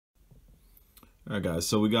Alright guys,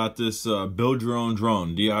 so we got this build your own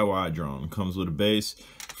drone, DIY drone. Comes with a base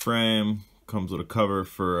frame, comes with a cover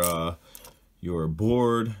for your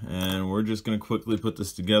board, and we're just going to quickly put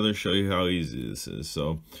this together, show you how easy this is.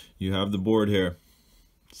 So you have the board here.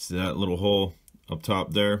 See that little hole up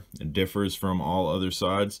top there? It differs from all other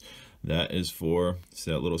sides. That is for, see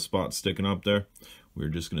that little spot sticking up there? We're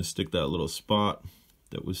just going to stick that little spot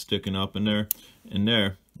that was sticking up in there.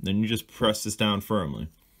 Then you just press this down firmly.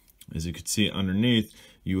 As you can see underneath,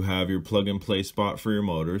 you have your plug-and-play spot for your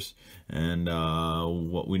motors, and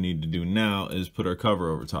what we need to do now is put our cover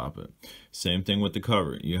over top it. Same thing with the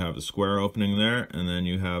cover. You have a square opening there, and then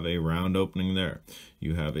you have a round opening there.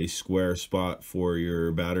 You have a square spot for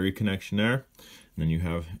your battery connection there, and then you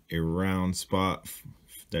have a round spot,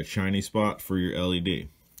 that shiny spot, for your LED.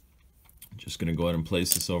 Just going to go ahead and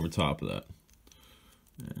place this over top of that,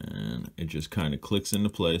 and it just kind of clicks into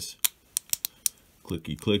place.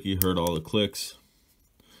 Clicky clicky, heard all the clicks,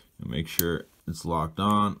 and make sure it's locked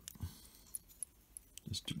on.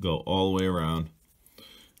 Just go all the way around,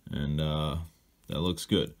 and that looks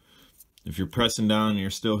good. If you're pressing down and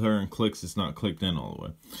you're still hearing clicks, it's not clicked in all the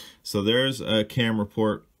way. So there's a camera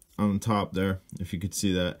port on the top there, if you could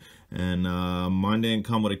see that, and mine didn't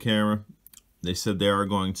come with a camera. They said they are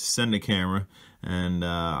going to send a camera, and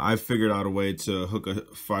I figured out a way to hook a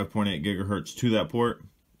 5.8 gigahertz to that port.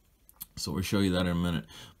 So we'll show you that in a minute,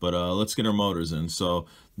 but let's get our motors in. So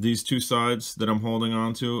these two sides that I'm holding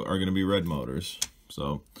on to are going to be red motors.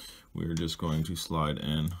 So we're just going to slide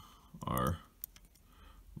in our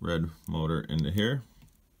red motor into here.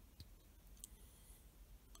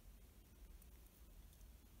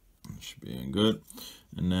 Should be in good.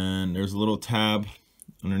 And then there's a little tab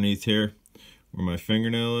underneath here where my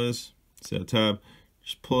fingernail is. See that tab?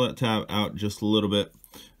 Just pull that tab out just a little bit,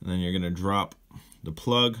 and then you're going to drop the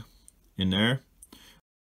plug in there.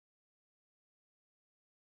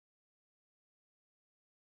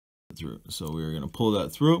 So we're going to pull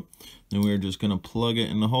that through, then we're just going to plug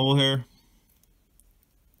it in the hole here.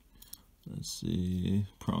 Let's see,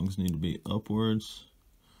 prongs need to be upwards.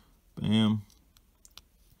 Bam.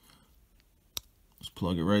 Just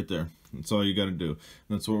plug it right there. That's all you got to do.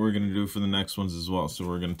 That's what we're going to do for the next ones as well. So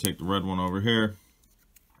we're going to take the red one over here.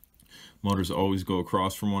 Motors always go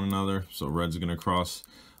across from one another, so red's going to cross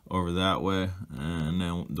over that way, and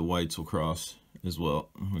then the whites will cross as well.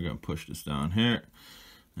 We're going to push this down here,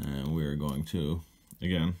 and we're going to,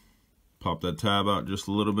 again, pop that tab out just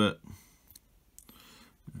a little bit,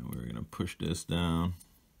 and we're going to push this down.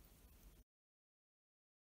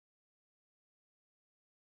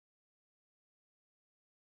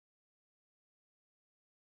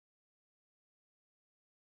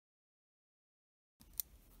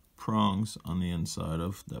 Prongs on the inside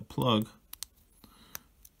of that plug.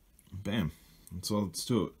 Bam, that's all that's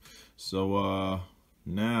to it. So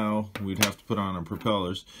now we'd have to put on our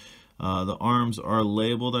propellers. The arms are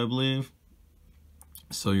labeled, I believe.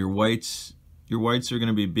 So your whites are going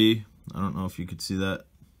to be B. I don't know if you could see that.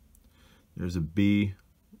 There's a B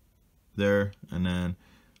there, and then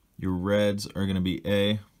your reds are going to be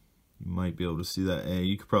A. You might be able to see that A.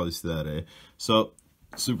 You could probably see that A. So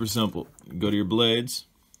super simple. Go to your blades,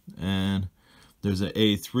 and there's an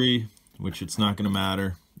A3, which it's not going to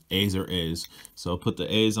matter. A's are A's. So put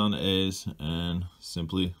the A's on the A's, and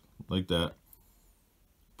simply like that,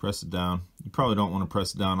 press it down. You probably don't want to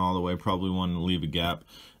press it down all the way. Probably want to leave a gap.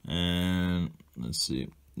 And let's see,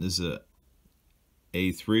 this is a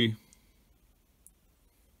A3,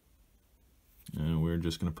 and we're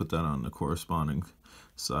just going to put that on the corresponding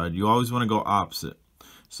side. You always want to go opposite.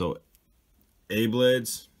 So A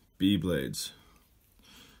blades, B blades.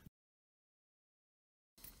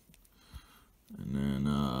 And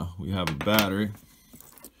then we have a battery.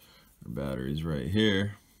 Our battery's right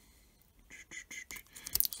here.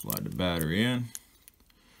 Slide the battery in,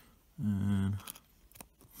 and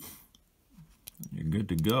you're good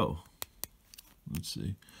to go. Let's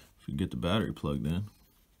see if we get the battery plugged in.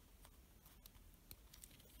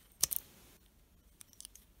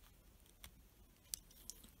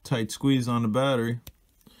 Tight squeeze on the battery.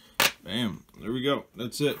 Bam, there we go.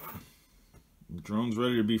 That's it. The drone's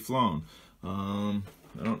ready to be flown.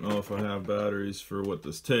 I don't know if I have batteries for what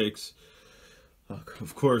this takes.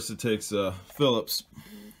 Of course it takes Phillips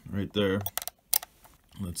right there.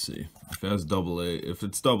 Let's see if it has AA. If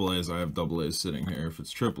it's AA's, I have AA's sitting here. If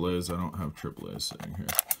it's AAA's, I don't have AAA's sitting here.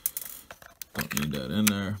 Don't need that in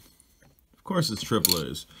there. Of course it's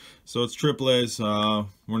AAA's. So it's AAA's.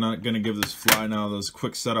 We're not going to give this fly now. There's a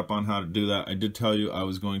quick setup on how to do that. I did tell you I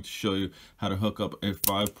was going to show you how to hook up a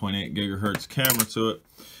 5.8 gigahertz camera to it,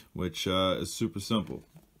 which is super simple.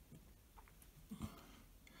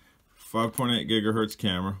 5.8 gigahertz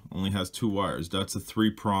camera, only has 2 wires. That's a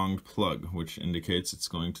 3-pronged plug, which indicates it's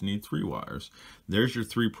going to need 3 wires. There's your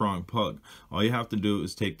 3-pronged plug. All you have to do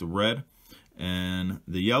is take the red and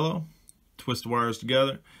the yellow, twist the wires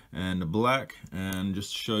together, and the black, and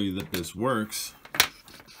just to show you that this works,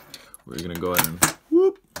 we're going to go ahead and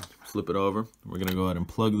flip it over. We're going to go ahead and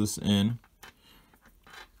plug this in.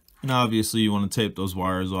 And obviously you want to tape those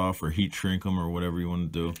wires off or heat shrink them or whatever you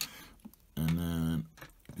want to do. And then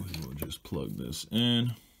we will just plug this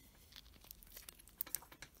in.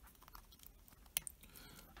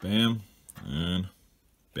 Bam, and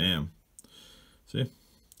bam. See?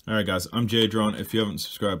 All right, guys, I'm J Drone. If you haven't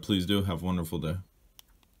subscribed, please do. Have a wonderful day.